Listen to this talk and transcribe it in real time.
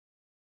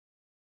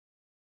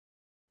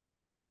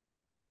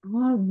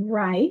All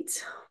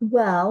right.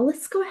 Well,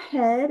 let's go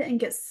ahead and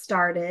get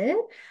started.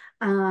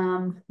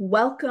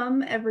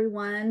 Welcome,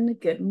 everyone.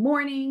 Good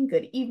morning,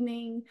 good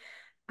evening,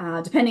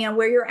 depending on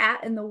where you're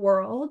at in the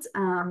world.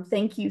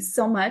 Thank you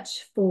so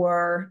much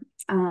for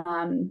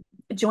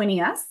joining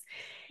us.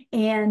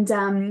 And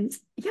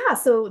yeah,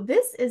 so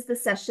this is the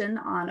session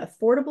on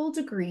affordable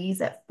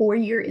degrees at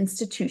four-year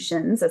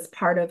institutions as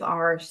part of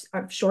our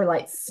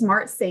Shorelight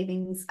Smart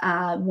Savings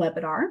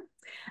webinar.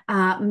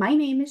 My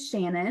name is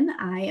Shannon.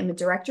 I am a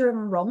Director of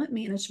Enrollment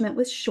Management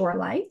with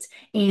Shorelight,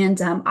 and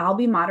I'll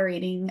be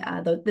moderating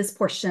this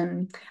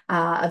portion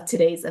of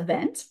today's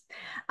event.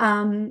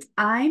 I'm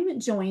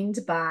joined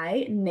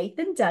by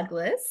Nathan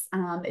Douglas,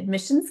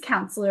 Admissions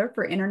Counselor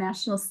for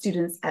International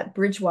Students at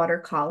Bridgewater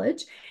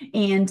College,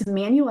 and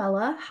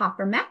Manuela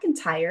Hopper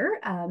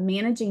McIntyre,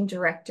 Managing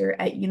Director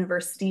at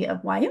University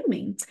of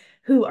Wyoming,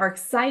 who are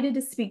excited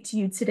to speak to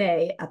you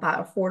today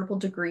about affordable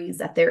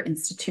degrees at their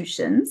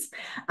institutions.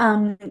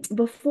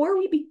 Before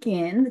we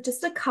begin,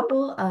 just a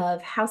couple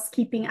of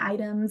housekeeping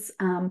items.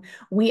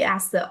 We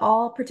ask that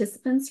all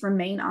participants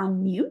remain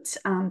on mute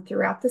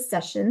throughout the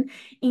session,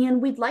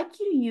 and we'd like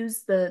you to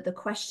use the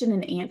question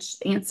and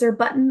answer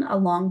button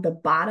along the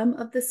bottom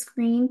of the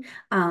screen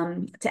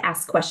to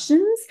ask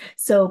questions.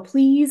 So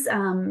please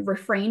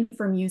refrain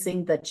from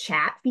using the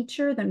chat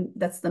feature. Then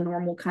that's the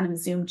normal kind of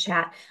Zoom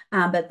chat.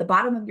 But at the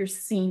bottom of your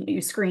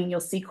screen,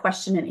 you'll see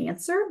question and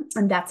answer,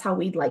 and that's how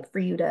we'd like for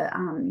you to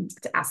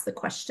ask the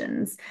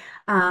questions.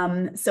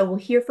 So we'll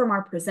hear from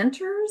our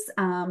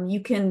presenters.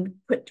 You can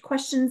put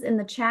questions in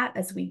the chat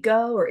as we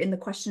go, or in the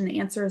question and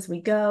answer as we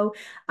go.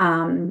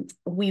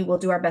 We will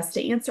do our best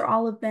to answer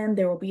all of them.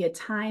 There will be a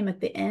time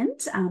at the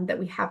end that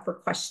we have for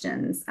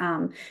questions.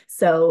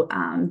 So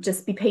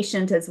just be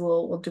patient as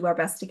we'll do our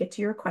best to get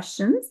to your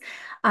questions.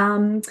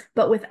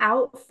 But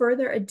without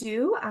further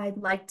ado, I'd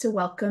like to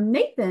welcome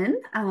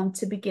Nathan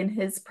to begin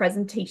his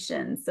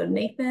presentation. So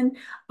Nathan,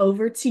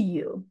 over to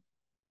you.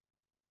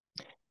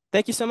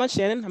 Thank you so much,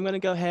 Shannon. I'm going to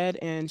go ahead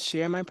and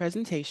share my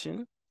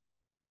presentation.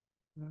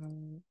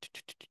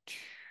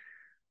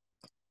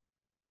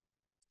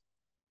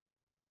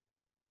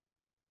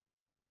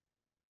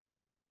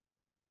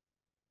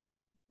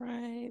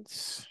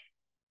 Right.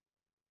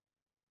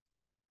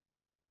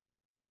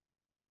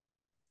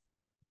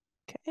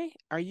 Okay.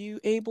 Are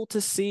you able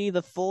to see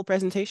the full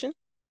presentation?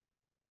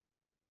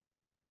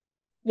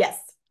 Yes.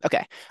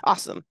 Okay,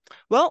 awesome.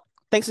 Well,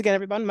 thanks again,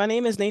 everyone. My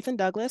name is Nathan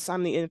Douglas.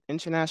 I'm the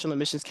International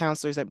Admissions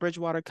Counselors at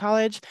Bridgewater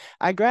College.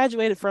 I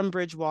graduated from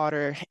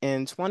Bridgewater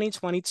in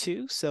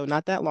 2022, so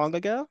not that long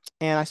ago,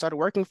 and I started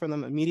working for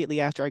them immediately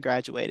after I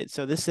graduated.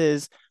 So this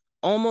is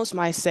almost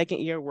my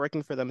second year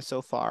working for them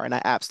so far, and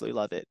I absolutely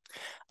love it.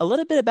 A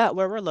little bit about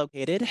where we're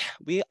located.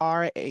 We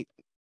are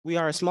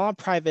a small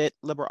private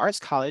liberal arts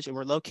college, and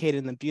we're located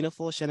in the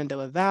beautiful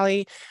Shenandoah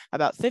Valley,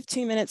 about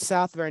 15 minutes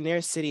south of our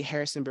nearest city,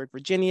 Harrisonburg,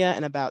 Virginia,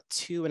 and about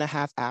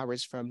 2.5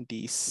 hours from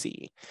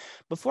DC.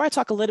 Before I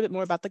talk a little bit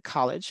more about the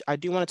college, I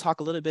do want to talk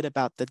a little bit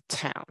about the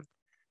town.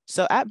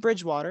 So at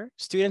Bridgewater,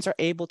 students are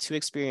able to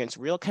experience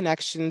real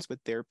connections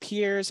with their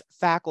peers,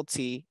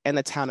 faculty, and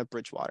the town of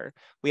Bridgewater.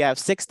 We have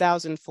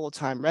 6,000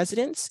 full-time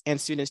residents, and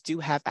students do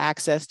have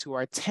access to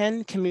our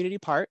 10 community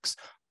parks,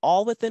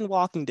 all within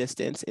walking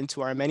distance, into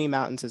our many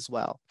mountains as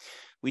well.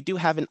 We do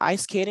have an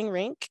ice skating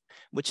rink,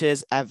 which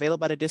is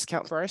available at a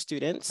discount for our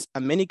students, a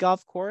mini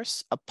golf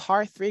course, a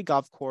par 3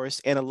 golf course,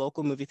 and a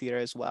local movie theater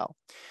as well.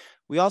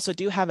 We also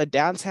do have a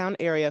downtown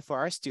area for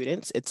our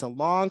students. It's a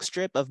long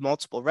strip of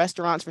multiple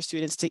restaurants for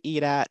students to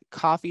eat at,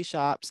 coffee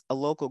shops, a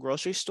local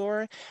grocery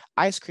store,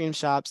 ice cream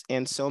shops,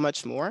 and so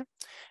much more.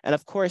 And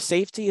of course,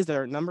 safety is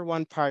our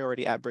 #1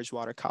 priority at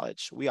Bridgewater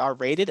College. We are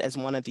rated as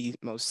one of the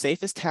most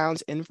safest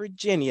towns in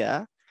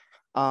Virginia,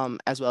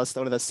 as well as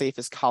one of the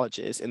safest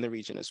colleges in the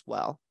region as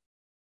well.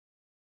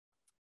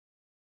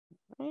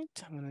 All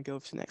right, I'm gonna go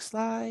to the next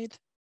slide.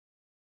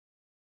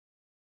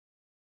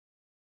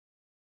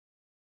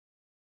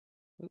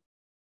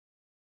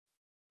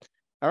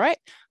 All right,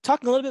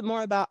 talking a little bit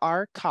more about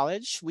our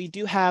college, we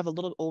do have a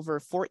little over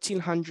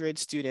 1,400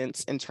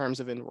 students in terms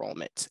of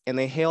enrollment, and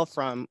they hail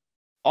from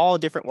all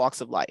different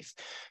walks of life.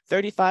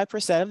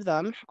 35% of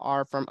them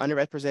are from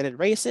underrepresented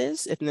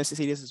races,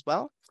 ethnicities as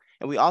well.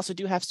 And we also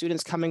do have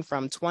students coming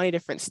from 20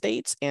 different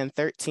states and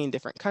 13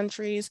 different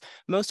countries.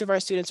 Most of our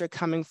students are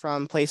coming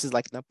from places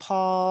like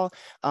Nepal,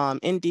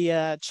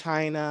 India,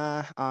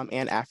 China,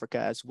 and Africa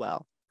as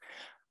well.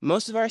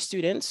 Most of our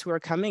students who are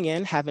coming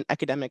in have an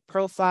academic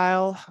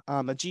profile,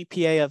 a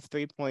GPA of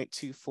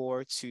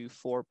 3.24 to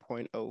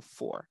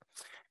 4.04.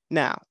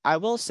 Now, I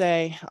will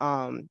say,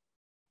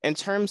 in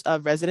terms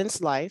of residence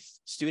life,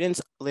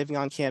 students living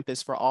on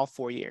campus for all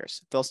 4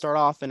 years. They'll start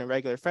off in a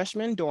regular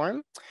freshman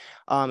dorm.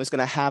 It's going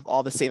to have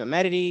all the same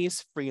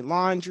amenities, free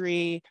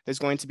laundry. There's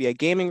going to be a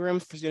gaming room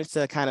for students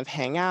to kind of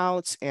hang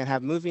out and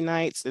have movie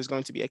nights. There's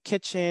going to be a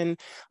kitchen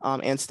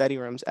and study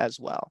rooms as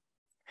well.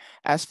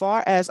 As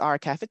far as our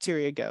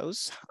cafeteria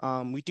goes,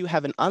 we do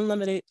have an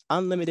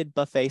unlimited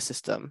buffet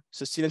system.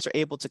 So students are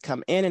able to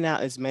come in and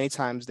out as many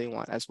times they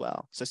want as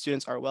well. So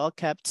students are well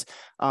kept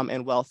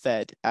and well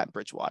fed at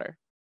Bridgewater.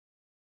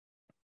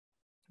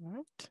 All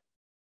right.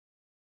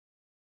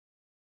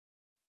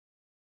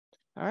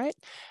 All right.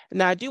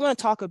 Now, I do want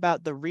to talk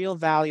about the real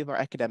value of our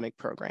academic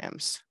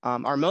programs.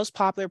 Our most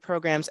popular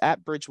programs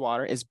at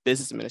Bridgewater is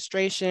business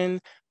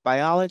administration,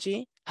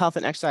 biology, health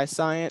and exercise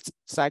science,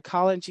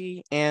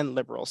 psychology, and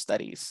liberal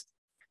studies.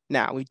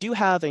 Now, we do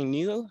have a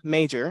new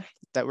major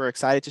that we're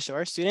excited to show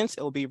our students.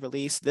 It will be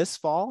released this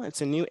fall.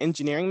 It's a new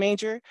engineering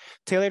major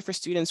tailored for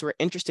students who are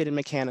interested in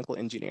mechanical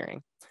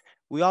engineering.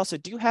 We also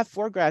do have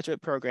 4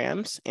 graduate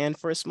programs, and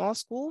for a small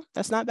school,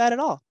 that's not bad at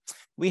all.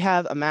 We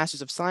have a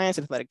Master's of Science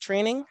in Athletic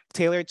Training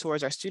tailored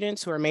towards our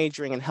students who are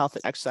majoring in health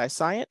and exercise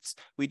science.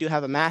 We do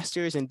have a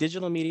Master's in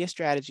Digital Media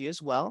Strategy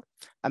as well,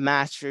 a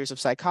Master's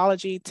of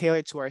Psychology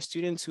tailored to our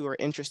students who are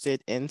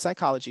interested in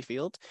psychology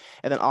field,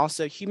 and then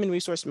also Human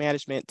Resource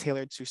Management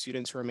tailored to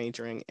students who are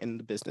majoring in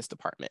the business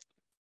department.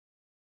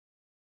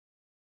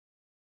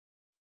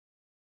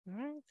 All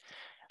right.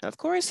 And of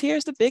course,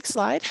 here's the big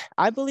slide.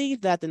 I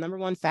believe that the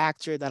 #1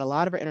 factor that a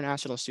lot of our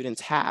international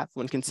students have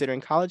when considering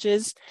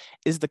colleges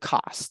is the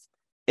cost.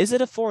 Is it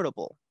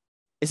affordable?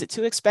 Is it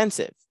too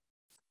expensive?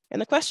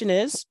 And the question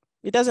is,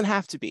 it doesn't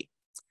have to be.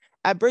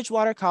 At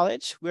Bridgewater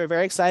College, we're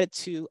very excited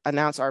to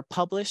announce our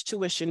published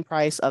tuition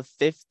price of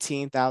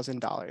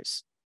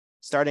 $15,000.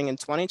 Starting in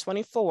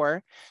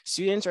 2024,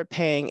 students are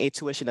paying a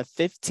tuition of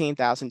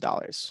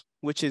 $15,000,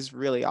 which is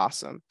really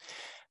awesome.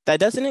 That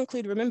doesn't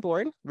include room and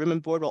board. Room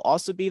and board will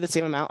also be the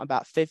same amount,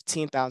 about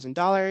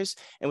 $15,000.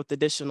 And with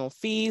additional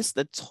fees,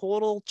 the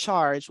total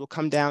charge will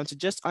come down to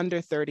just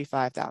under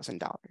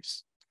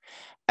 $35,000.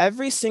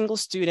 Every single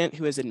student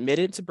who is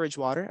admitted to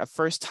Bridgewater, a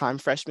first-time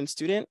freshman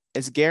student,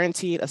 is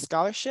guaranteed a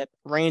scholarship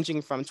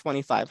ranging from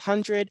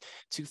 $2,500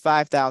 to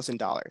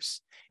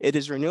 $5,000. It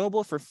is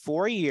renewable for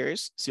 4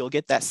 years, so you'll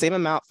get that same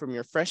amount from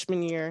your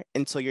freshman year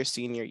until your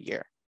senior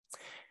year.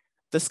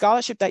 The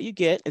scholarship that you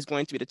get is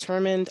going to be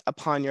determined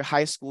upon your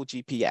high school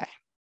GPA.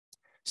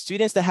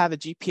 Students that have a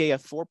GPA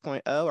of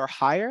 4.0 or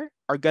higher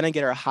are going to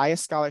get our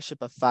highest scholarship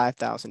of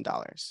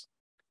 $5,000.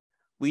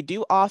 We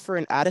do offer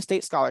an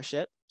out-of-state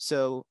scholarship,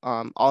 so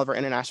all of our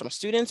international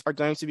students are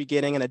going to be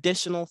getting an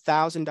additional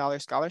 $1,000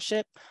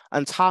 scholarship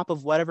on top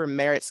of whatever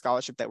merit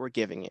scholarship that we're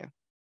giving you.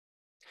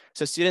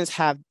 So students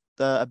have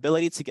the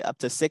ability to get up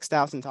to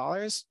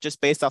 $6,000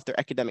 just based off their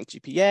academic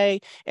GPA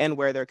and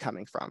where they're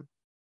coming from.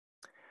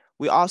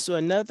 We also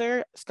have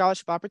another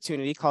scholarship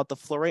opportunity called the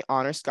Florey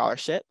Honor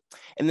Scholarship,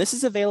 and this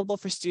is available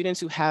for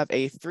students who have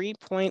a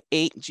 3.8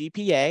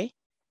 GPA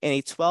and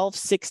a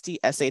 1260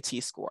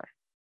 SAT score.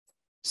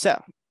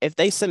 So if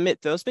they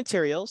submit those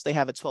materials, they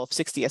have a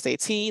 1260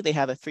 SAT, they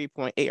have a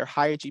 3.8 or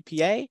higher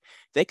GPA,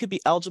 they could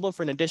be eligible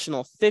for an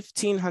additional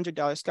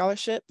 $1,500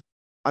 scholarship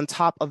on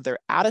top of their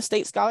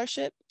out-of-state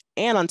scholarship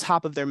and on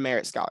top of their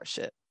merit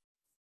scholarship.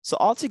 So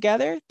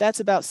altogether, that's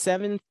about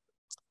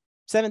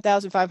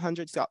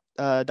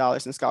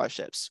 $7,500 in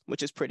scholarships,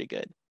 which is pretty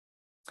good.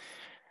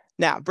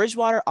 Now,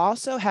 Bridgewater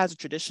also has a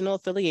traditional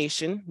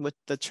affiliation with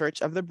the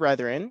Church of the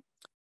Brethren.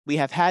 We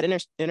have had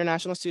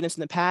international students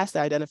in the past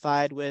that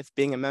identified with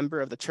being a member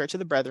of the Church of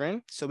the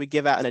Brethren, so we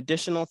give out an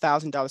additional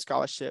 $1,000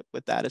 scholarship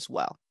with that as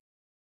well.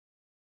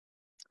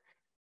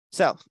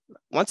 So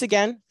once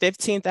again,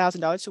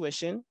 $15,000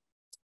 tuition,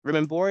 room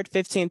and board,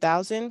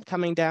 $15,000,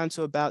 coming down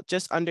to about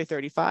just under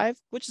 $35,000,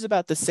 which is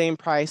about the same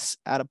price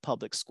at a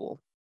public school.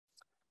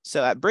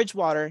 So at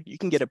Bridgewater, you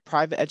can get a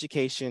private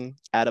education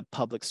at a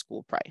public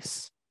school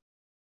price.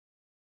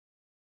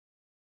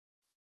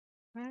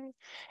 All right.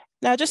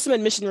 Now, just some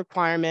admission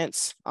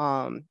requirements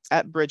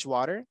at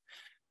Bridgewater.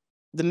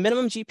 The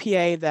minimum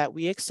GPA that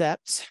we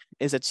accept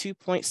is a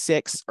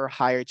 2.6 or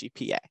higher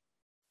GPA.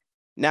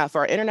 Now,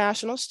 for our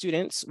international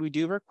students, we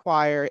do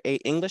require an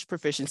English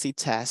proficiency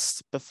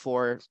test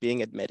before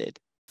being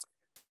admitted.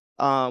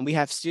 We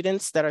have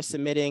students that are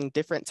submitting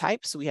different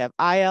types. We have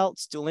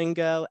IELTS,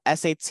 Duolingo,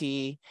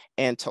 SAT,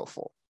 and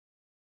TOEFL.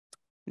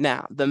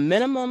 Now, the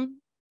minimum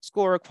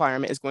score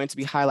requirement is going to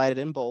be highlighted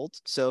in bold.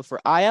 So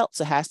for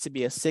IELTS, it has to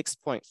be a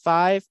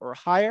 6.5 or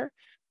higher.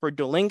 For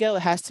Duolingo,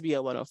 it has to be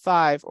a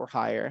 105 or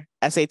higher.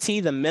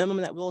 SAT, the minimum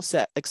that we'll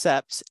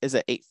accept is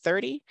an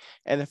 830.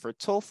 And then for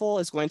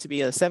TOEFL, it's going to be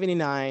a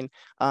 79,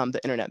 the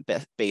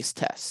internet-based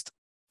test.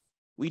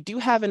 We do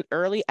have an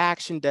early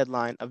action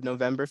deadline of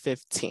November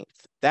 15th.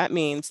 That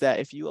means that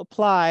if you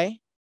apply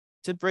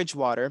to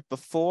Bridgewater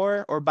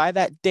before or by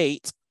that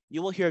date,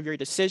 you will hear of your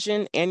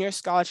decision and your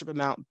scholarship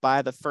amount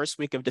by the first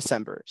week of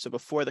December, so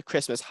before the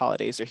Christmas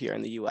holidays are here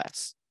in the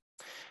US.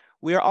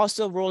 We are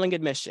also rolling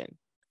admission.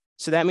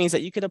 So that means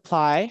that you can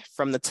apply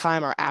from the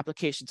time our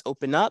applications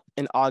open up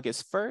in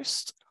August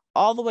 1st,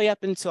 all the way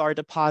up until our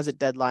deposit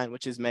deadline,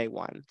 which is May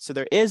 1. So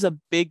there is a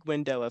big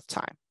window of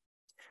time.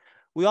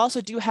 We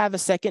also do have a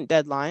second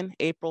deadline,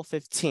 April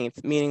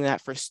 15th, meaning that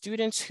for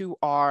students who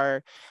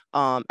are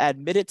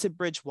admitted to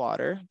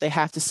Bridgewater, they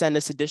have to send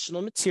us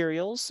additional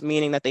materials,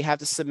 meaning that they have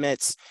to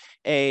submit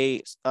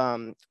a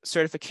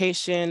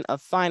certification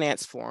of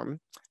finance form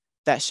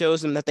that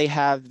shows them that they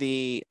have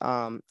the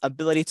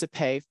ability to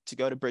pay to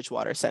go to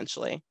Bridgewater,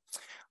 essentially.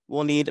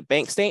 We'll need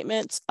bank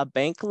statements, a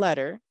bank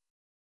letter,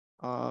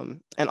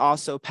 and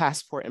also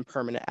passport and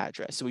permanent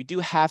address. So we do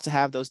have to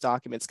have those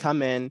documents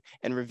come in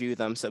and review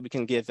them so we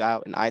can give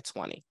out an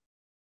I-20.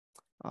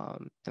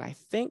 And I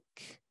think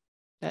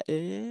that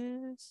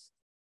is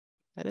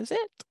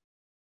it.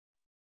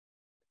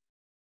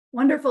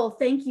 Wonderful.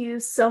 Thank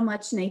you so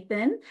much,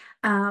 Nathan.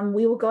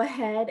 We will go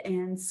ahead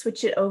and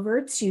switch it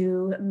over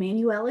to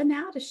Manuela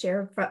now to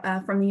share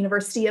from the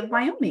University of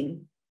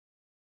Wyoming.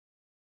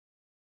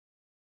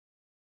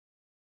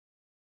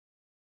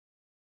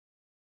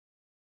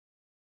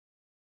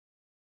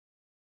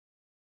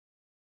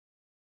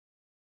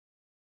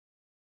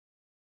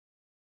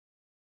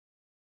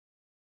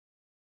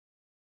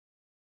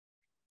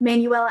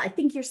 Manuela, I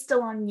think you're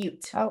still on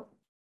mute. Oh,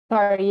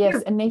 sorry.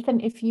 Yes. And Nathan,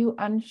 if you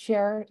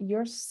unshare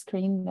your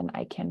screen, then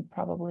I can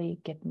probably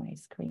get my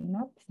screen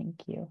up.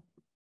 Thank you.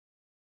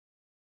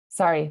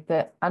 Sorry,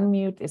 the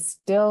unmute is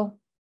still.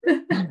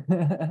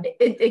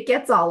 it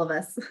gets all of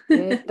us.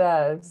 It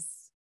does.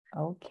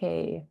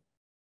 Okay.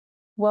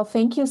 Well,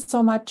 thank you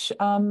so much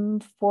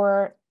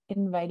for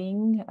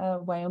inviting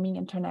Wyoming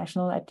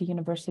International at the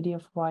University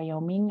of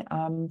Wyoming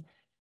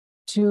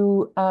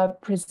to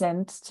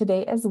present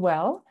today as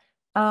well.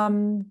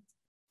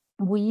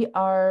 We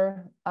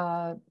are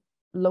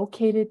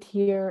located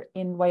here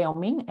in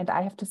Wyoming, and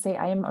I have to say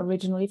I am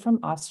originally from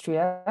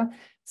Austria.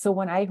 So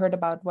when I heard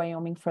about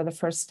Wyoming for the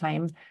first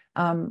time,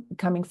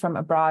 coming from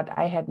abroad,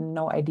 I had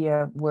no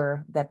idea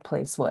where that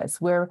place was.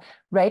 We're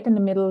right in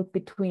the middle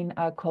between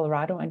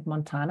Colorado and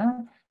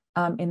Montana,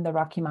 in the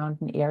Rocky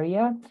Mountain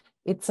area.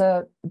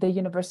 The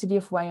University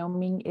of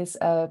Wyoming is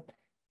a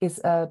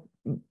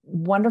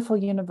wonderful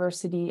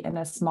university in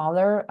a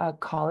smaller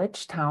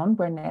college town.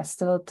 We're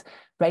nestled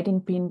right in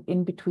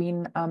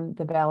between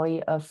the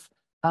valley of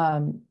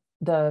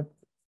the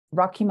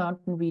Rocky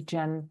Mountain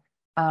region,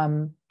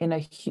 in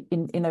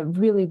a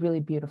really, really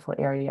beautiful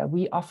area.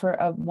 We offer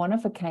a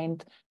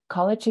one-of-a-kind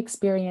college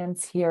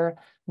experience here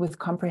with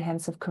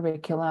comprehensive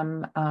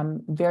curriculum,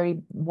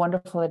 very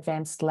wonderful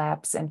advanced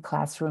labs and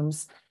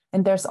classrooms.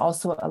 And there's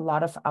also a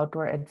lot of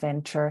outdoor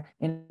adventure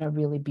in a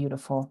really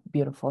beautiful,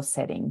 beautiful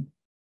setting.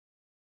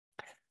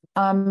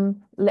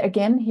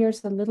 Again,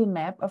 here's a little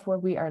map of where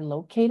we are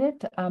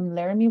located.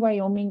 Laramie,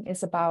 Wyoming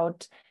is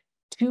about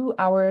 2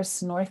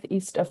 hours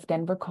northeast of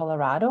Denver,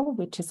 Colorado,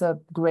 which is a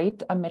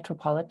great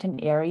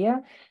metropolitan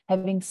area.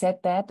 Having said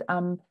that,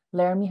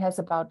 Laramie has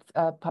about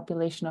a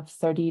population of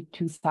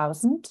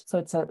 32,000. So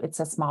it's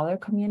a smaller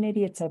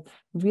community. It's a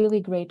really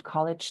great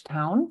college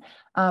town,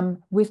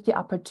 with the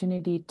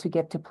opportunity to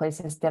get to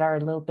places that are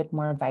a little bit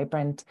more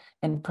vibrant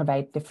and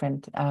provide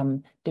different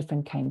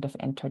kind of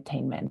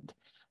entertainment.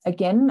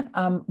 Again,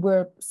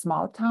 we're a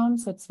small town,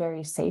 so it's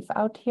very safe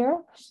out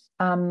here.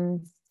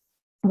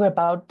 We're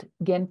about,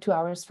 again, 2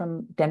 hours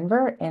from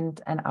Denver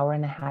and an hour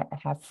and a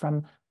half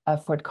from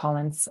Fort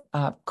Collins,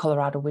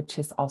 Colorado, which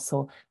is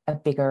also a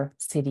bigger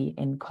city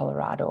in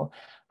Colorado.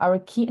 Our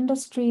key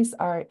industries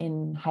are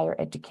in higher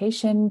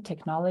education,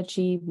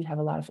 technology. We have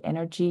a lot of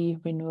energy,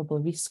 renewable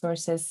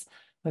resources.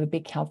 We have a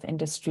big health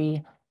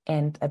industry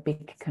and a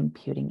big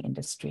computing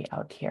industry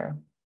out here.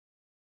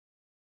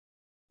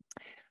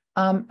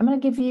 I'm going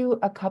to give you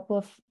a couple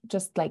of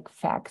just like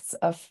facts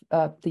of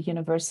the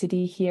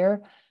university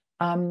here.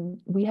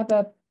 We have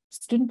a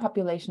student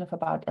population of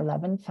about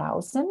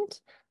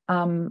 11,000.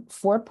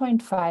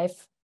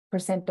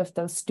 4.5% of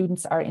those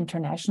students are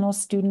international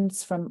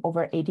students from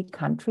over 80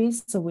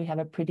 countries. So we have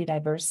a pretty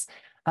diverse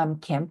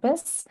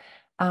campus.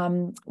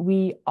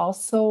 We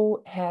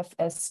also have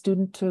a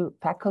student to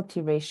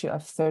faculty ratio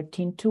of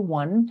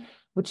 13:1,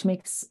 which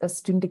makes a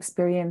student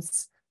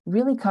experience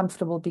really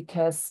comfortable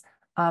because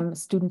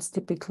students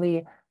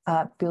typically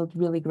build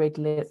really great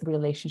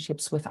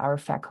relationships with our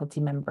faculty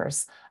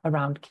members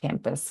around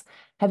campus.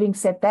 Having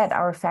said that,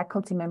 our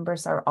faculty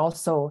members are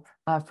also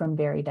from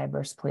very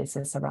diverse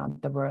places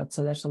around the world.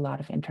 So there's a lot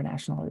of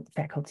international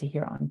faculty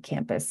here on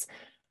campus.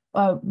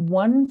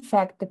 One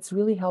fact that's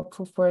really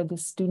helpful for the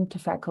student to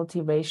faculty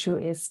ratio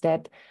is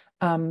that,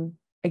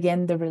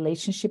 again, the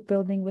relationship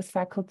building with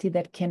faculty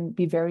that can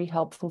be very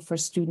helpful for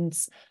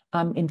students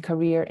in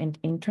career and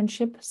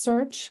internship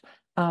search.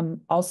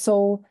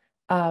 Also,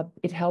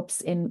 it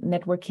helps in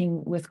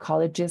networking with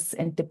colleges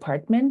and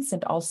departments,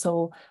 and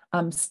also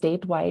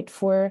statewide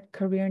for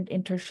career and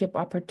internship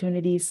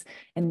opportunities.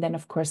 And then,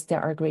 of course,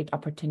 there are great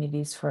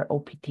opportunities for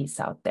OPTs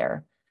out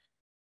there.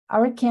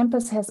 Our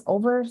campus has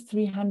over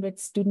 300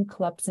 student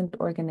clubs and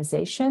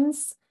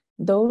organizations.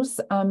 Those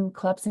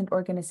clubs and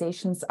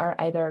organizations are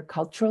either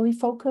culturally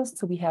focused,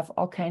 so we have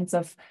all kinds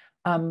of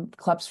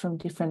clubs from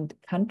different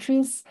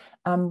countries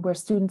where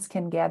students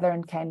can gather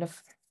and kind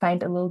of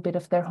find a little bit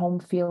of their home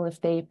feel if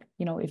they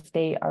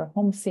are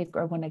homesick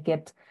or want to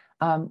get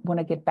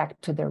back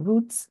to their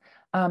roots.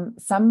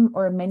 Some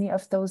or many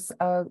of those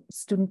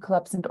student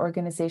clubs and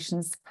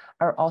organizations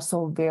are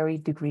also very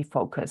degree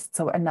focused.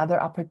 So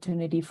another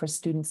opportunity for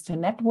students to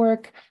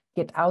network,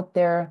 get out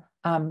there,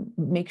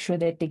 make sure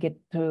that they get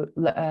to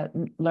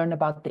learn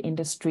about the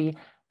industry,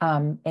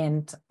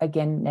 and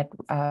again,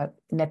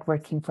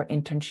 networking for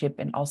internship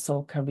and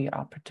also career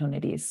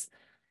opportunities.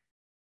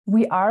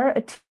 We are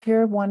a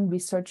Tier 1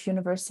 research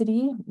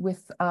university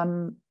with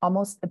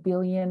almost $1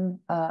 billion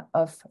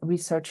of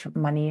research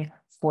money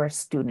for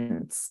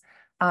students.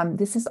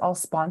 This is all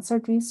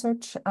sponsored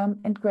research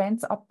and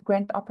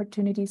grant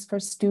opportunities for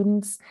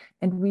students.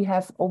 And we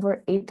have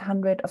over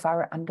 800 of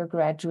our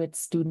undergraduate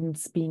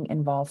students being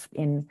involved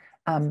in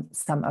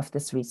some of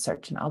this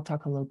research. And I'll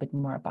talk a little bit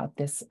more about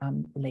this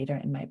later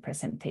in my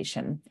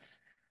presentation.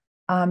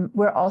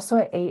 We're also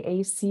a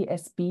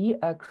AACSB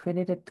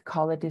accredited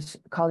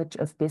College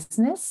of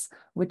Business,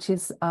 which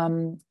is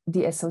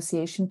the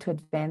Association to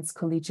Advance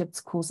Collegiate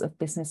Schools of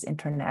Business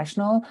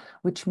International,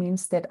 which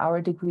means that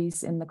our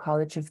degrees in the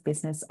College of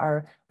Business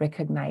are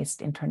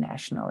recognized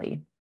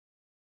internationally.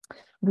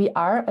 We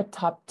are a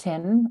top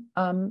 10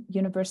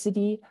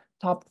 university,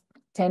 top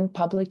 10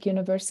 public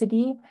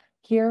university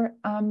here.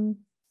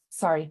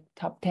 Sorry,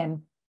 top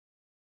 10.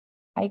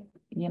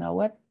 You know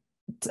what?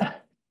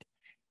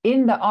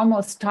 In the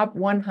almost top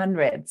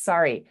 100,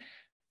 sorry,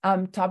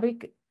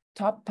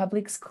 top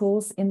public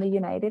schools in the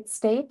United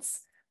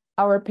States.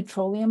 Our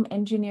petroleum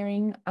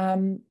engineering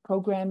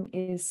program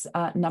is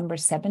number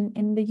 7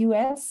 in the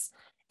US,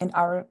 and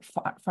our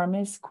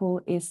pharmacy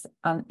school is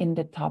in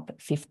the top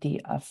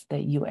 50 of the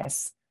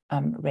US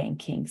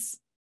rankings.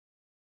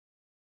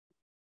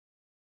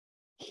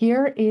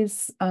 Here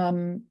is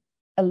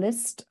a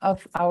list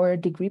of our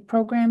degree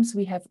programs.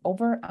 We have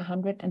over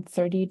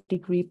 130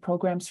 degree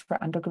programs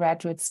for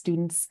undergraduate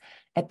students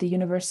at the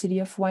University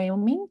of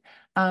Wyoming.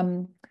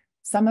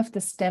 Some of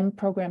the STEM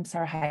programs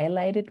are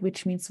highlighted,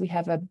 which means we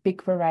have a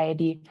big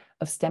variety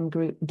of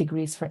STEM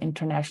degrees for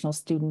international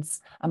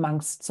students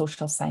amongst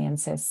social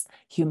sciences,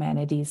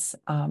 humanities,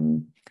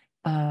 and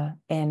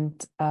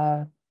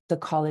the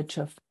College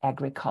of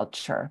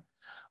Agriculture.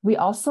 We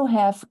also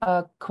have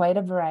quite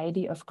a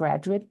variety of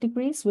graduate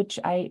degrees, which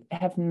I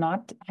have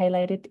not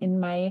highlighted in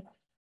my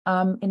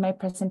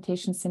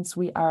presentation since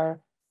we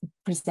are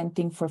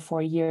presenting for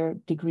 4-year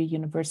degree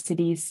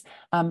universities.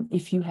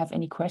 If you have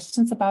any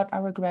questions about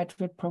our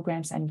graduate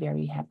programs, I'm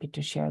very happy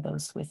to share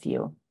those with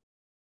you.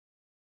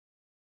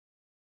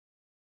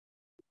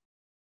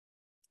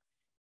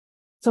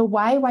 So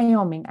why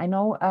Wyoming? I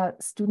know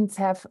students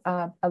have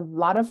a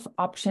lot of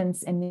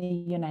options in the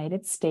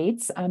United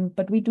States,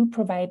 but we do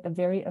provide a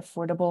very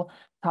affordable,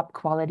 top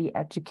quality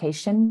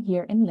education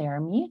here in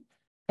Laramie.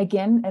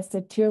 Again, as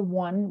a Tier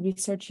 1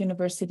 research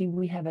university,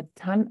 we have a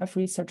ton of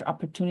research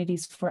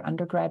opportunities for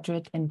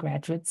undergraduate and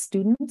graduate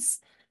students.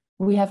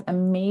 We have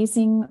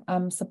amazing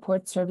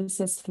support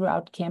services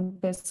throughout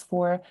campus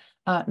for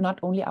not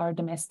only our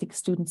domestic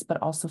students, but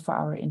also for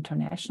our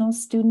international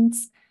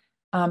students.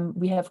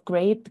 We have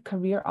great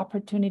career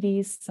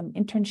opportunities, some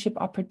internship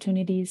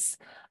opportunities,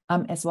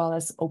 as well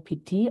as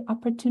OPT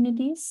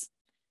opportunities.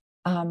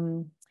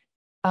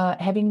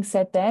 Having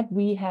said that,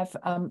 we have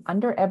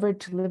under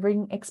average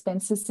living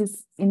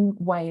expenses in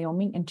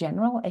Wyoming in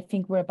general. I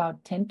think we're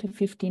about 10 to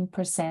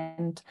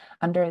 15%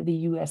 under the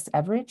US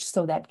average.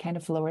 So that kind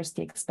of lowers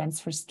the expense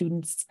for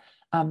students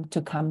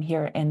to come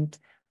here and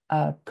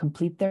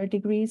complete their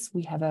degrees.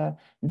 We have a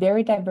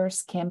very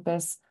diverse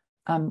campus,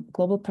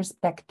 global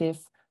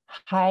perspective,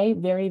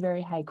 very,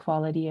 very high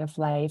quality of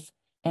life,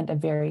 and a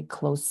very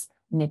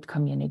close-knit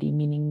community,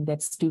 meaning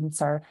that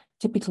students are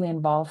typically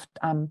involved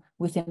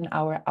within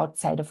our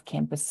outside of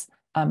campus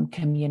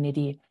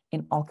community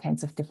in all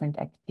kinds of different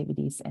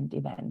activities and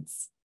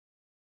events.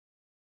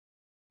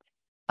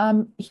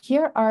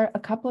 Here are a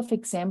couple of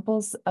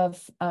examples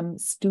of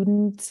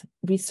student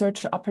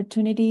research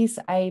opportunities.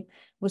 I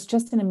was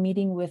just in a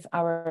meeting with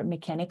our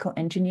mechanical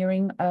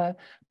engineering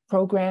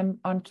program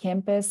on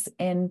campus,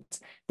 and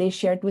they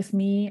shared with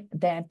me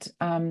that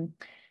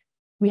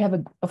we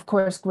have, of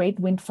course, great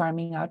wind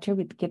farming out here.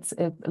 It gets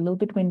a little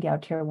bit windy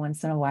out here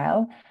once in a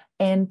while,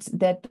 and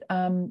that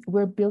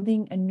we're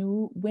building a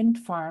new wind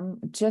farm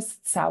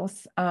just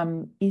south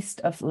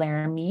east of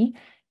Laramie.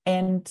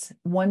 And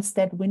once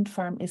that wind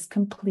farm is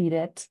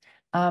completed,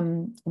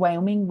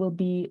 Wyoming will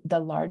be the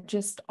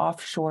largest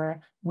offshore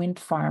wind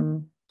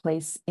farm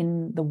place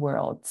in the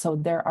world. So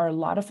there are a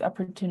lot of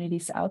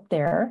opportunities out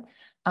there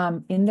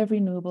in the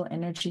renewable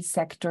energy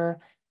sector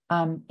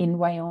in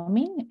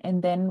Wyoming.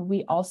 And then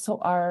we also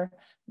are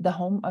the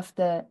home of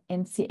the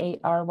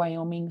NCAR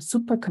Wyoming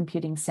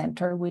Supercomputing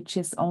Center, which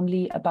is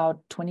only about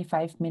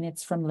 25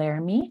 minutes from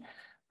Laramie,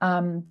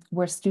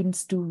 where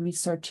students do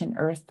research in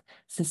earth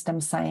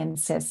system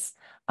sciences.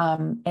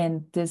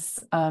 And this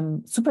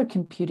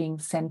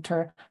supercomputing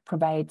center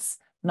provides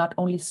not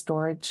only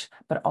storage,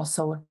 but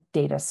also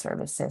data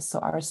services. So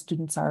our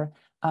students are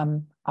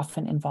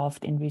often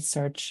involved in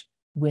research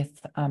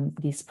with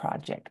these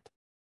projects.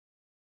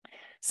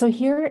 So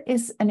here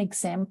is an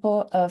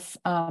example of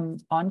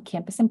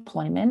on-campus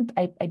employment.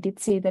 I did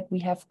say that we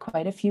have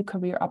quite a few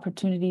career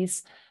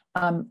opportunities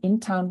in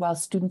town while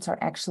students are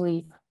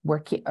actually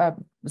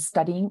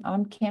studying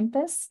on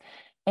campus.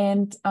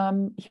 And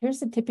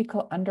here's a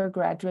typical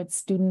undergraduate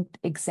student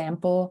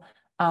example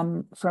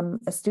from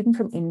a student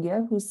from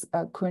India who's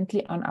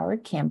currently on our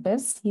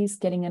campus. He's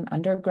getting an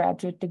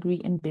undergraduate degree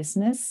in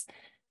business.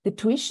 The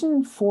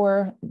tuition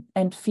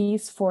and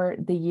fees for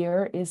the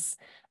year is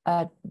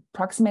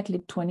approximately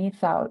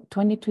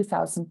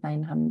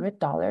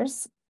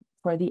 $22,900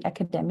 for the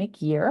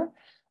academic year.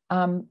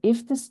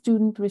 If the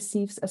student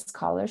receives a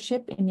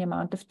scholarship in the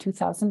amount of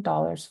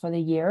 $2,000 for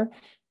the year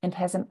and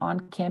has an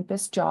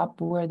on-campus job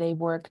where they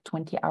work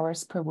 20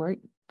 hours per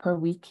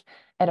week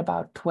at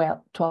about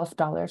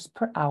 $12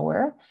 per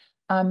hour,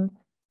 a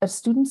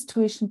student's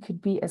tuition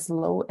could be as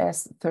low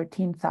as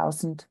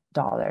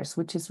 $13,000,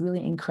 which is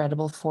really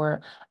incredible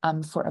for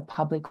a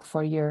public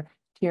four-year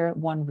Tier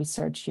 1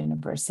 research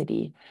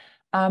university.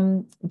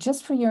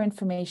 Just for your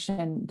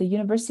information, the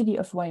University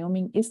of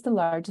Wyoming is the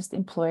largest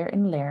employer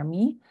in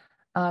Laramie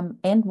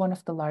and one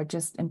of the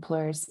largest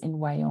employers in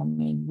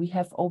Wyoming. We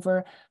have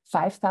over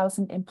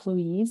 5,000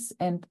 employees,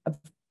 and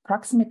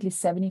approximately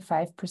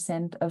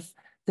 75% of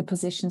the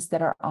positions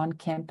that are on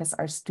campus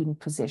are student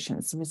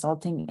positions,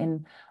 resulting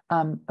in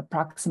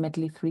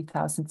approximately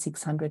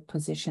 3,600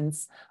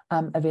 positions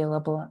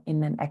available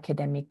in an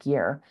academic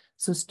year.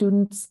 So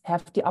students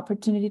have the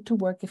opportunity to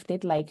work if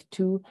they'd like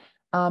to.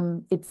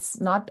 It's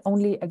not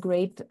only a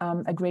great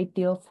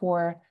deal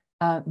for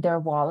their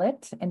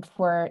wallet and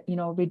for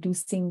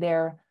reducing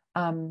their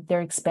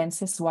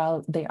expenses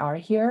while they are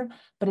here,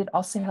 but it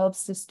also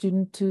helps the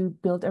student to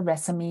build a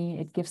resume.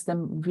 It gives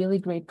them really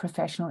great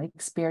professional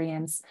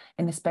experience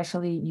and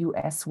especially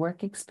US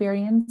work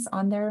experience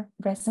on their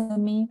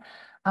resume.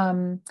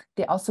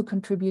 They also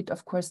contribute,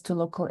 of course, to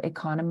local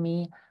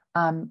economy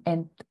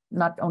and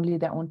not only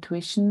their own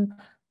tuition,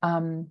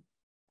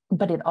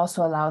 but it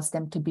also allows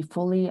them to be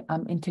fully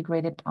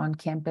integrated on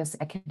campus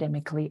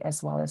academically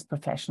as well as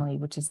professionally,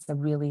 which is a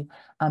really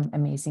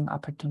amazing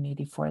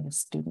opportunity for the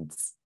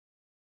students.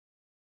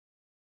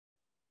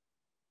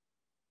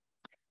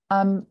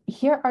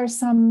 Here are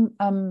some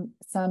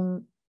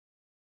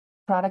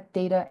product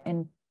data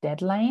and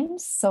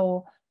deadlines.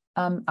 So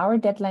our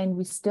deadline,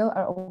 we still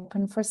are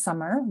open for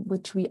summer,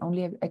 which we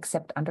only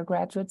accept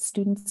undergraduate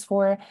students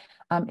for,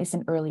 is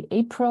in early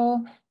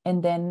April.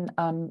 And then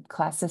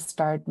classes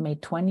start May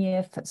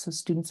 20th. So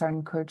students are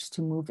encouraged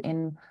to move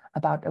in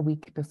about a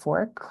week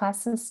before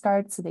classes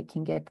start so they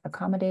can get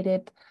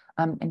accommodated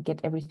and get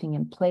everything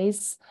in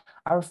place.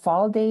 Our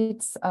fall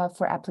dates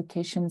for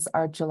applications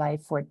are July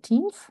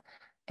 14th.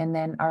 And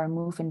then our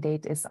move-in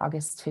date is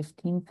August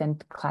 15th,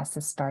 and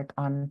classes start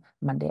on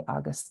Monday,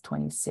 August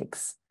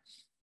 26th.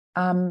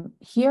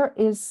 Here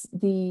is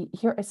a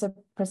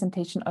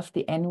presentation of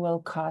the annual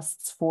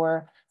costs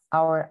for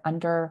our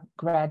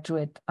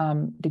undergraduate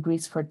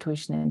degrees for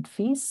tuition and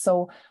fees.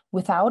 So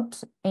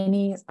without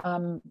any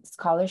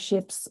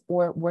scholarships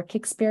or work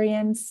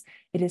experience,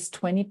 it is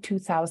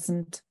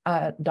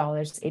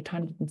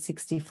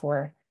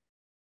 $22,864.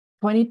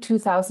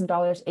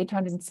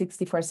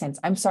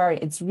 I'm sorry,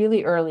 it's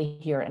really early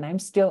here, and I'm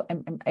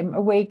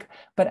awake,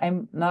 but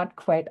I'm not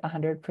quite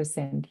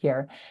 100%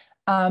 here.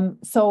 Again,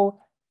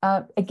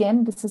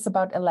 this is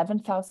about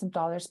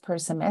 $11,000 per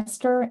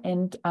semester,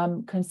 and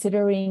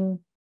considering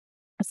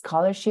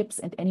scholarships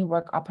and any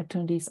work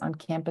opportunities on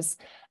campus,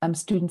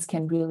 students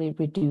can really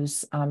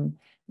reduce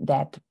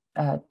that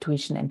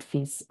tuition and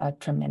fees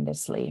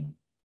tremendously.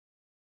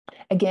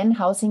 Again,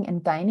 housing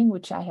and dining,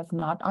 which I have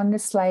not on the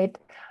slide,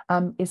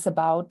 is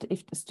about,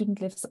 if the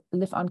student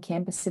live on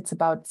campus, it's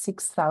about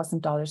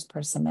 $6,000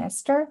 per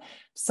semester.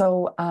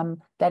 So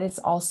that is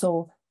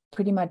also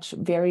pretty much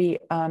very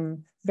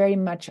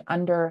much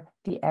under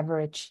the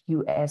average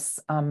US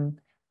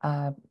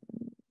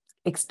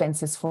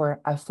expenses for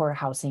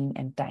housing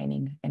and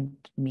dining and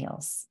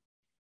meals.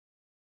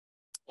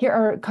 Here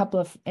are a couple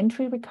of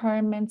entry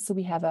requirements. So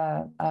we have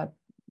a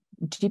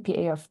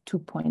GPA of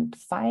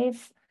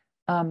 2.5.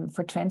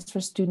 For transfer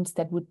students,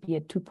 that would be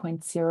a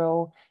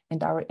 2.0,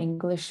 and our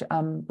English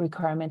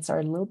requirements are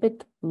a little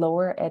bit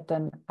lower at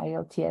an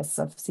IELTS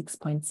of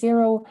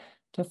 6.0,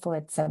 TOEFL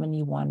at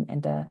 71,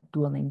 and a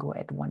Duolingo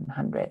at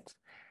 100.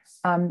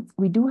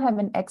 We do have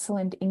an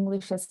excellent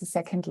English as a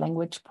second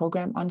language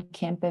program on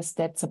campus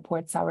that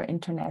supports our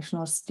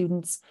international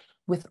students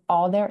with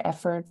all their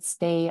efforts.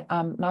 They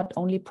not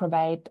only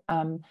provide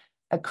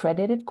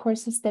accredited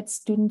courses that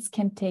students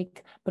can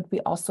take, but we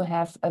also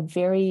have a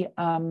very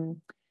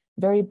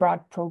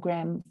broad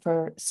program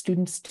for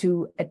students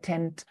to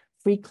attend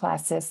free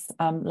classes,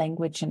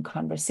 language and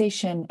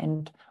conversation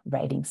and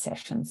writing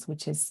sessions,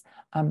 which is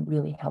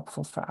really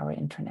helpful for our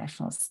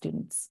international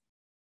students.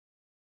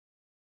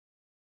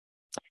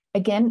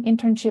 Again,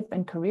 internship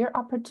and career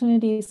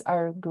opportunities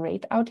are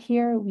great out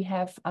here. We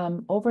have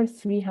over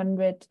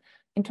 300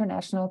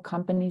 international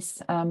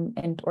companies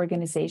and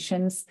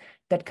organizations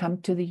that come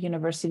to the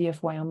University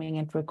of Wyoming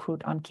and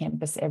recruit on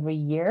campus every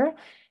year.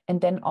 And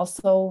then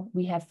also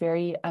we have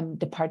very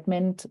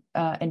department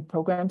and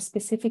program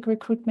specific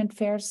recruitment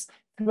fairs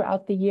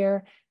throughout the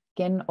year.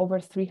 Again, over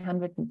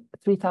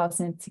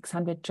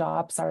 3,600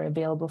 jobs are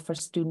available for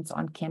students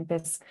on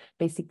campus,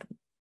 basically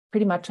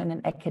pretty much on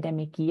an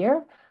academic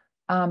year.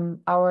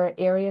 Our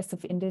areas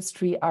of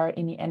industry are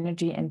in the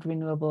energy and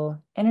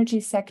renewable energy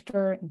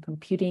sector, in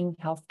computing,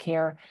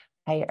 healthcare,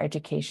 higher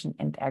education,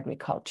 and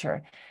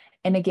agriculture.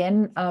 And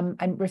again,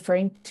 I'm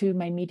referring to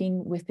my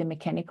meeting with the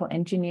mechanical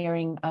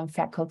engineering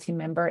faculty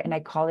member, and I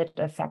call it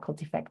a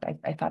faculty fact.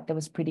 I thought that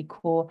was pretty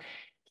cool.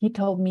 He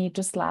told me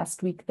just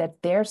last week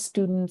that their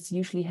students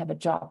usually have a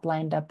job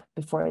lined up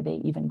before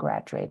they even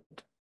graduate.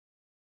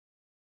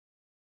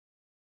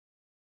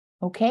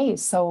 Okay,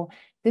 so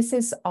this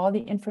is all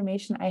the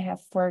information I have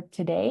for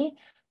today.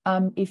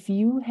 If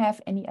you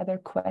have any other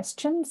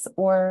questions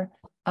or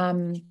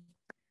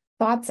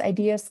thoughts,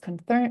 ideas,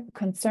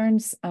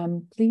 concerns,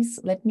 please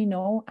let me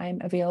know. I'm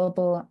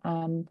available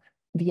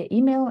via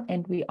email,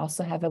 and we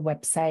also have a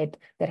website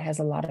that has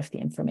a lot of the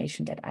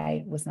information that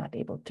I was not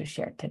able to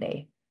share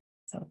today.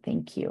 So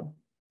thank you.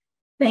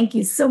 Thank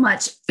you so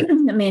much,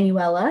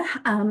 Manuela.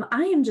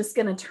 I am just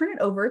going to turn it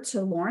over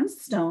to Lauren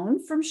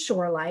Stone from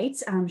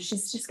Shorelight.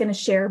 She's just going to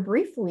share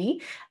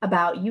briefly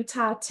about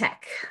Utah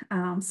Tech.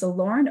 So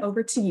Lauren,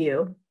 over to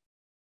you.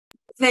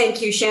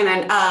 Thank you,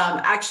 Shannon.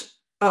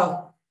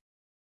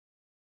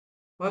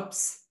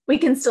 Whoops. We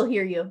can still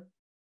hear you.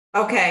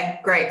 Okay,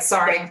 great.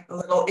 Sorry, a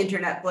little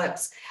internet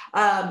blips.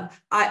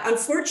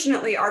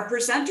 Unfortunately, our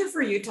presenter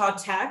for Utah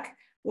Tech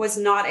was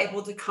not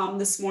able to come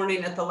this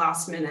morning at the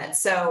last minute.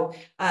 So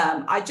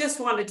I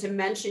just wanted to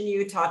mention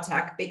Utah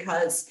Tech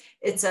because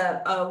it's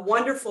a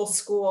wonderful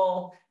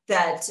school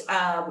that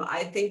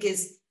I think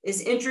is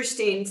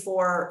interesting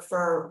for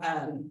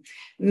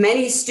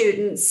many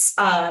students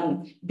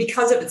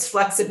because of its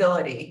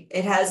flexibility.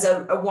 It has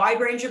a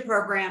wide range of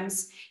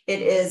programs.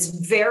 It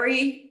is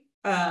very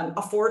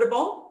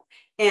affordable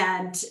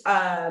and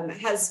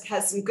has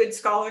some good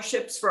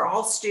scholarships for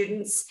all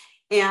students.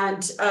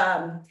 And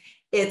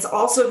it's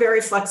also very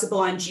flexible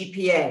on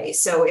GPA.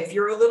 So if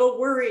you're a little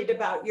worried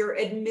about your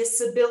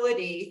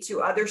admissibility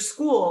to other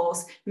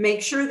schools,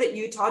 make sure that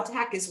Utah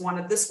Tech is one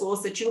of the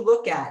schools that you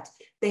look at.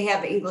 They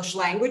have English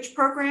language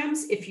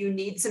programs if you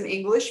need some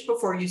English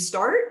before you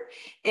start.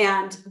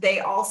 And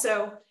they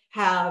also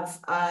have,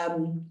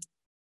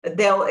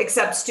 they'll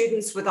accept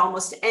students with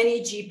almost any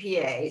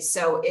GPA.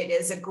 So it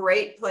is a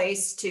great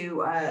place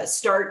to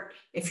start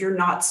if you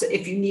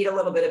need a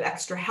little bit of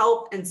extra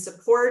help and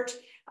support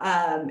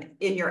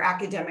in your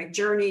academic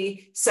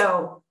journey.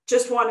 So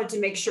just wanted to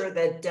make sure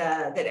that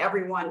that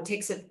everyone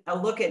takes a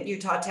look at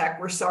Utah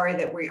Tech. We're sorry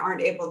that we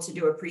aren't able to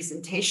do a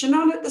presentation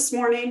on it this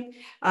morning,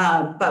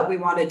 but we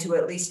wanted to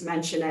at least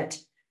mention it.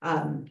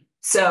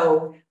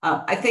 So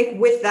I think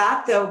with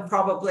that, though,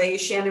 probably,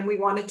 Shannon, we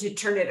wanted to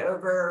turn it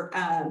over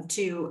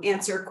to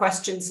answer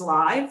questions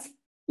live.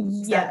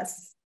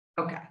 Yes.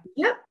 Okay.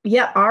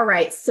 Yep. All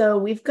right. So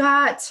we've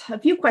got a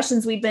few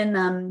questions. We've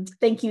been,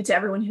 thank you to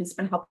everyone who's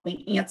been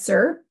helping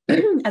answer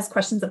as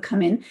questions have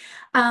come in.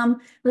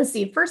 Let's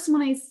see. First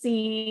one I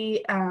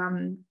see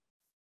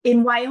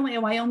in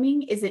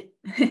Wyoming, is it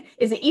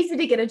easy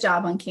to get a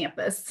job on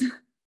campus?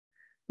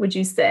 Would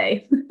you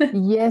say?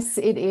 Yes,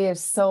 it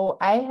is. So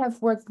I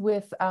have worked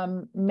with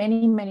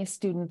many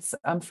students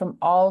from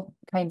all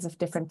kinds of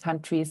different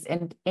countries,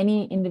 and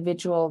any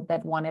individual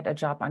that wanted a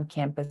job on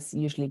campus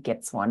usually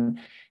gets one.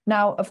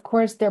 Now, of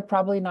course, they're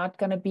probably not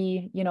going to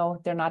be,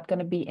 they're not going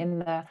to be in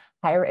the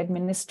higher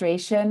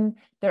administration.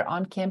 They're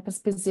on-campus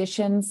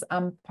positions.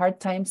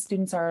 Part-time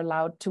students are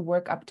allowed to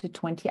work up to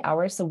 20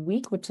 hours a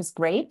week, which is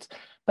great,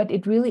 but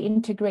it really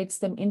integrates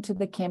them into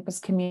the campus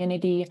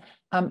community.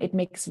 It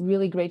makes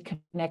really great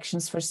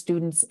connections for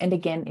students. And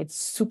again, it's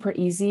super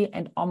easy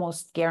and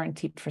almost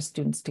guaranteed for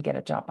students to get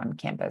a job on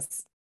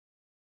campus.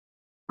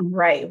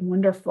 Right,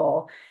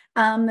 wonderful.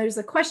 There's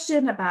a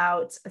question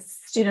about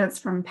students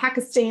from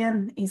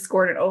Pakistan. He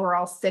scored an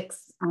overall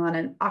 6 on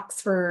an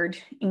Oxford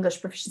English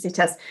proficiency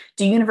test.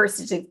 Do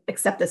universities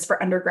accept this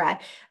for undergrad?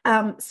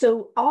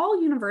 So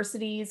all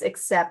universities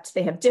accept,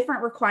 they have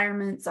different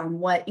requirements on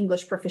what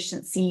English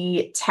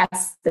proficiency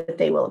tests that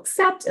they will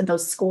accept and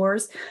those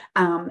scores.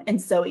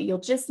 And so you'll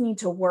just need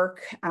to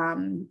work,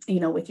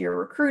 with your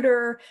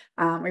recruiter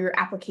or your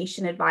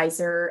application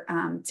advisor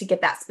to get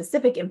that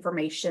specific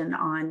information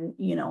on,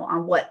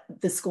 on what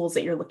the schools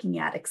that you're looking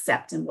at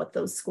accept and what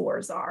those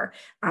scores are.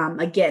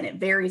 Again, it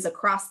varies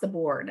across the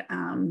board.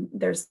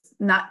 There's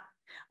not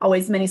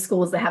always many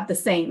schools that have the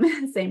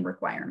same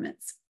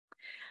requirements.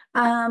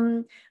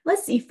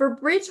 Let's see, for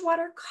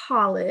Bridgewater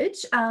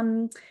College,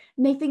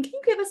 Nathan, can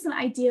you give us an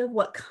idea of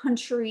what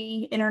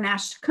countries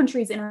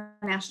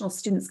international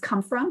students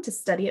come from to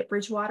study at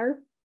Bridgewater?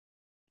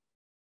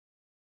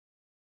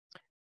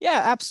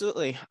 Yeah,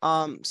 absolutely.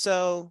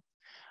 So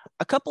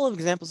a couple of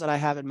examples that I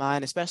have in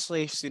mind,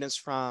 especially students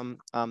from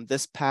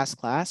this past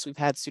class, we've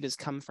had students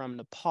come from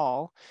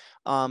Nepal.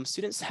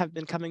 Students have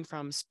been coming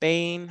from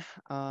Spain,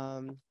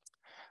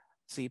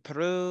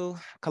 Peru,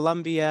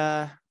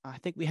 Colombia. I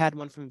think we had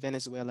one from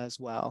Venezuela as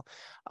well.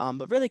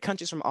 But really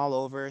countries from all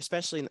over,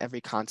 especially in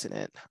every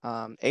continent.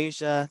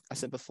 Asia, I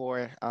said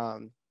before, I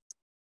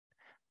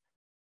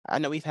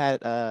know we've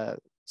had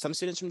some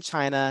students from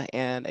China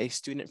and a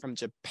student from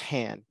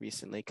Japan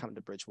recently come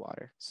to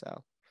Bridgewater.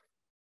 So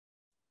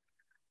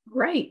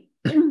Right.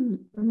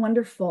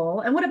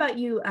 Wonderful. And what about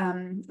you,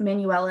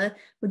 Manuela?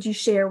 Would you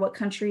share what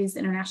countries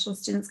international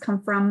students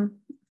come from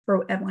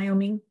at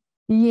Wyoming?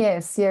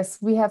 Yes, yes.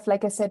 We have,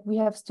 like I said, we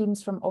have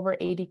students from over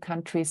 80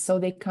 countries, so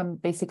they come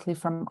basically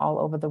from all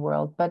over the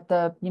world. But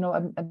a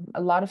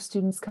lot of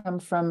students come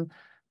from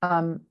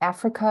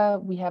Africa.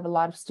 We have a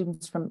lot of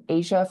students from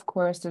Asia, of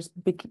course. There's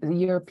big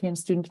European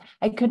students.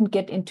 I couldn't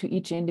get into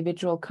each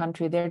individual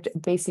country. They're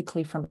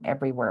basically from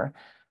everywhere.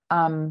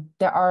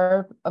 There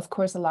are, of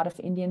course, a lot of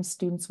Indian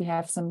students. We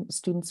have some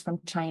students from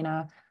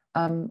China,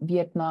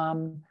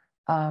 Vietnam,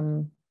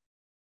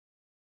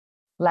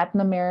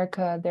 Latin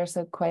America. There's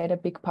quite a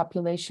big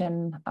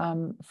population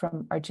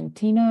from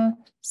Argentina.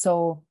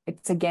 So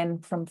it's again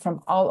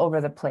from all over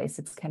the place.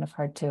 It's kind of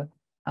hard to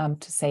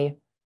say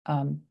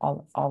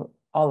all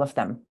of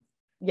them.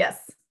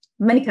 Yes,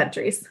 many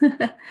countries.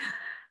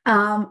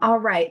 All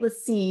right,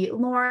 let's see.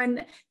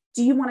 Lauren,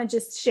 do you want to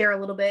just share a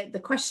little bit? The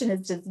question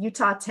is, does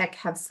Utah Tech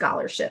have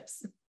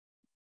scholarships?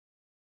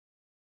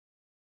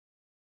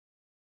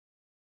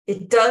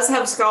 It does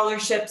have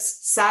scholarships,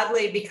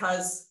 sadly,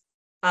 because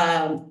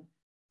I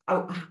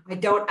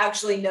don't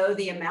actually know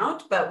the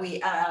amount, but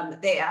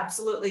they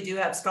absolutely do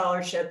have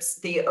scholarships.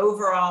 The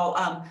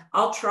overall,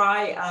 I'll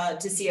try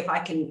to see if I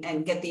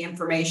can get the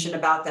information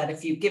about that.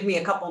 If you give me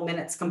a couple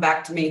minutes, come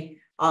back to me.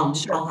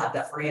 Sure. I'll have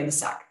that for you in a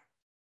sec.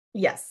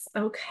 Yes.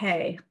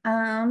 Okay.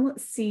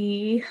 Let's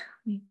see.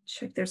 Let me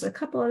check. There's a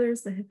couple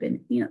others that have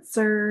been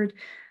answered.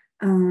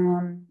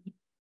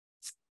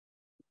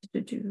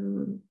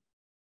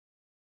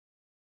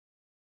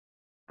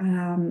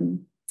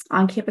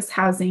 On-campus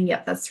housing.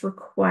 Yep, that's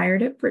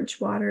required at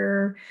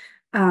Bridgewater.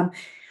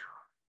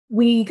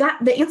 We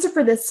got the answer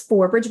for this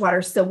for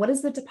Bridgewater. So what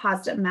is the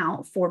deposit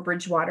amount for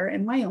Bridgewater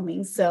in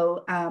Wyoming?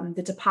 So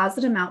the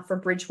deposit amount for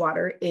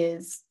Bridgewater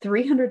is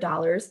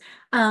 $300.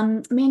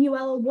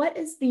 Manuela, what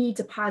is the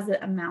deposit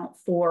amount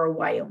for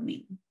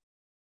Wyoming?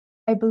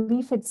 I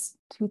believe it's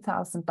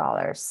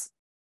 $2,000.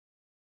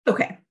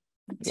 Okay.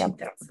 Yep.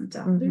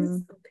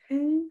 $2,000.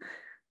 Okay.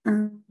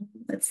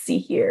 Let's see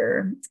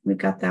here. We've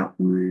got that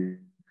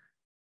one.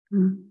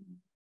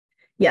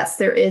 Yes,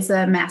 there is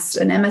an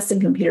MS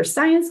in computer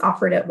science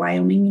offered at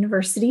Wyoming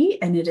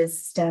University, and it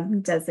is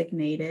STEM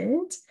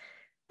designated.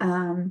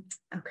 Okay,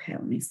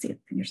 let me see if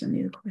there's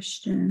any other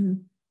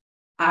question.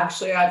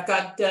 Actually, I've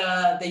got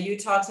the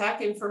Utah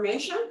Tech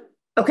information.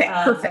 Okay,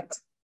 perfect.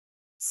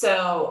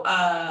 So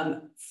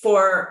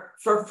for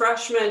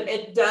freshmen,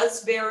 it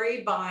does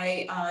vary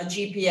by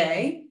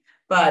GPA,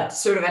 but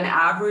sort of an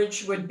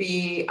average would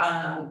be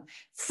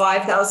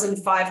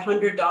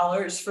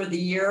 $5,500 for the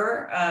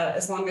year,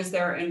 as long as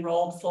they're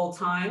enrolled full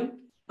time.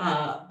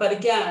 But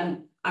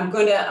again, I'm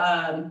going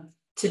to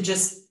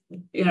just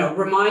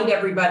remind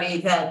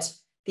everybody that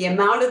the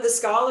amount of the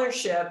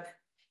scholarship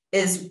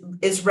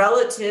is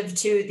relative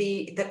to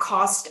the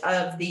cost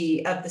of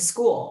the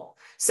school.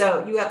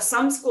 So you have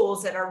some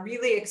schools that are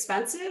really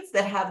expensive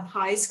that have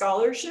high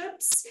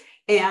scholarships,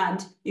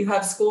 and you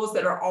have schools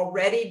that are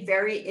already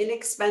very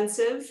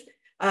inexpensive.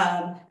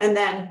 And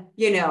then,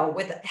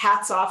 with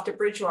hats off to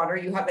Bridgewater,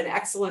 you have an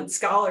excellent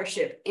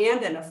scholarship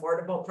and an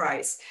affordable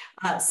price.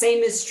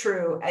 Same is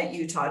true at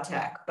Utah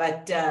Tech,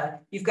 but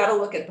you've got to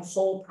look at the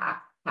whole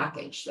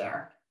package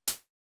there.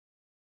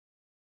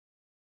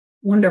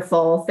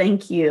 Wonderful.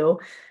 Thank you.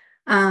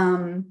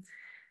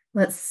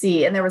 Let's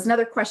see. And there was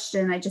another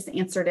question. I just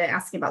answered it,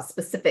 asking about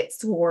specific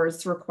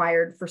scores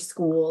required for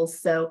schools.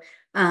 So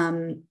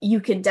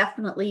you can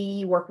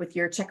definitely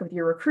check with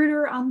your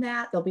recruiter on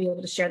that. They'll be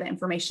able to share that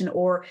information,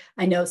 or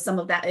I know some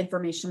of that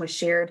information was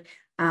shared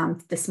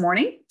this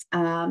morning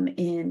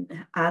in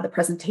the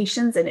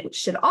presentations, and it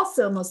should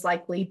also most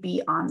likely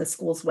be on the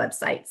school's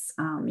websites.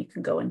 You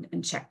can go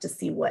and check to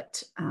see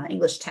what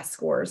English test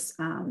scores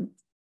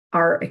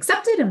are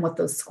accepted and what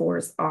those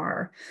scores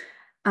are.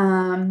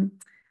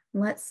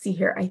 Let's see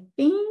here. I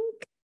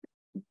think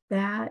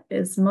that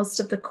is most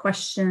of the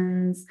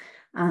questions.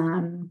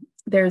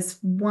 There's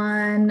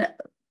one,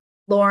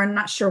 Lauren,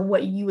 not sure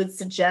what you would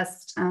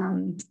suggest.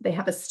 They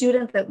have a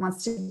student that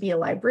wants to be a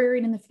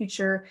librarian in the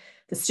future.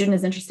 The student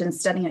is interested in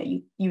studying at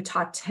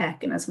Utah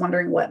Tech and is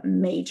wondering what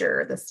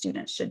major the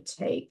student should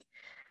take.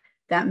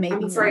 That may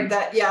I'm afraid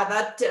that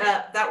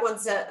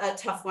one's a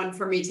tough one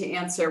for me to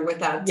answer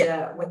without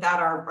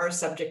our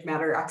subject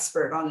matter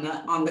expert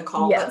on the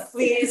call. Yes. But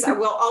please, I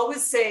will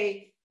always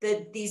say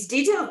that these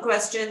detailed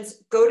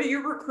questions, go to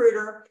your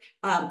recruiter,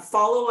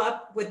 follow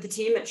up with the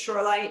team at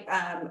Shorelight.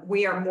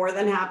 We are more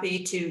than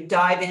happy to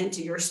dive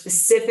into your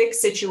specific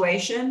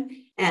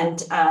situation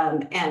and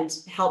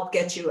help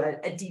get you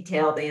a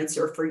detailed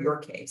answer for your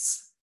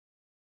case.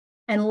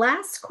 And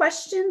last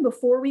question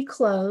before we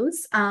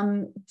close,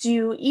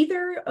 do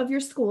either of your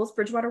schools,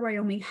 Bridgewater,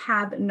 Wyoming,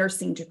 have a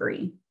nursing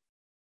degree?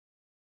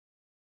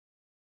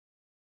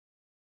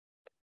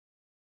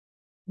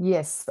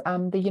 Yes,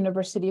 the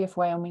University of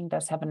Wyoming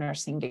does have a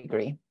nursing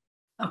degree.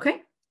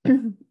 Okay,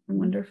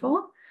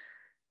 wonderful.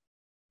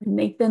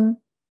 Nathan?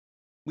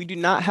 We do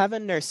not have a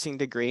nursing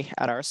degree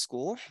at our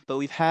school, but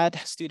we've had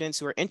students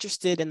who are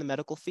interested in the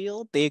medical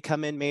field. They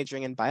come in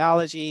majoring in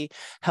biology,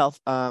 health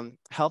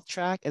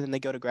track, and then they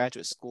go to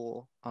graduate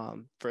school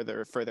for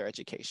their further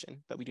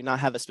education. But we do not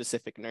have a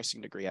specific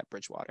nursing degree at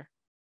Bridgewater.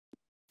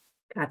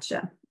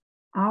 Gotcha.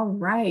 All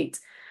right.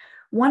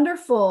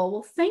 Wonderful.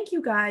 Well, thank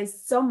you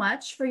guys so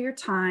much for your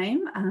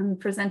time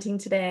presenting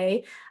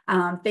today.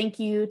 Thank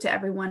you to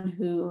everyone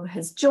who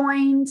has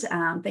joined.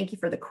 Thank you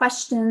for the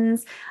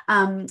questions.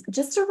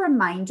 Just a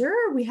reminder,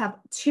 we have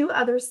 2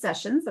 other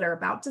sessions that are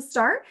about to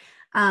start.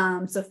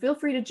 So feel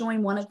free to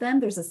join one of them.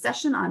 There's a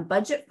session on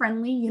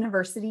budget-friendly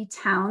university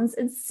towns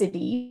and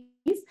cities.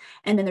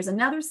 And then there's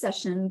another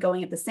session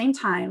going at the same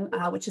time,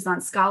 which is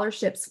on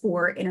scholarships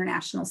for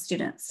international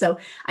students. So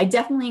I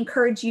definitely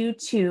encourage you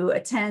to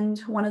attend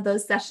one of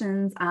those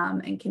sessions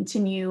and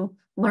continue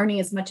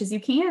learning as much as you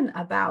can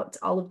about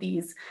all of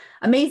these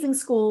amazing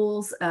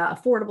schools,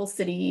 affordable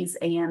cities,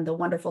 and the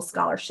wonderful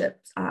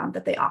scholarships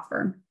that they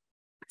offer.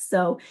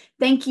 So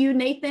thank you,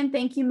 Nathan.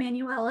 Thank you,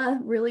 Manuela.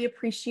 Really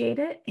appreciate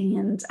it.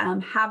 And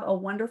have a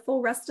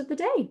wonderful rest of the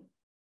day.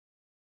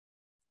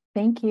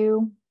 Thank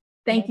you.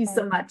 Thank you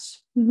so much.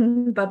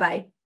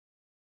 Bye-bye.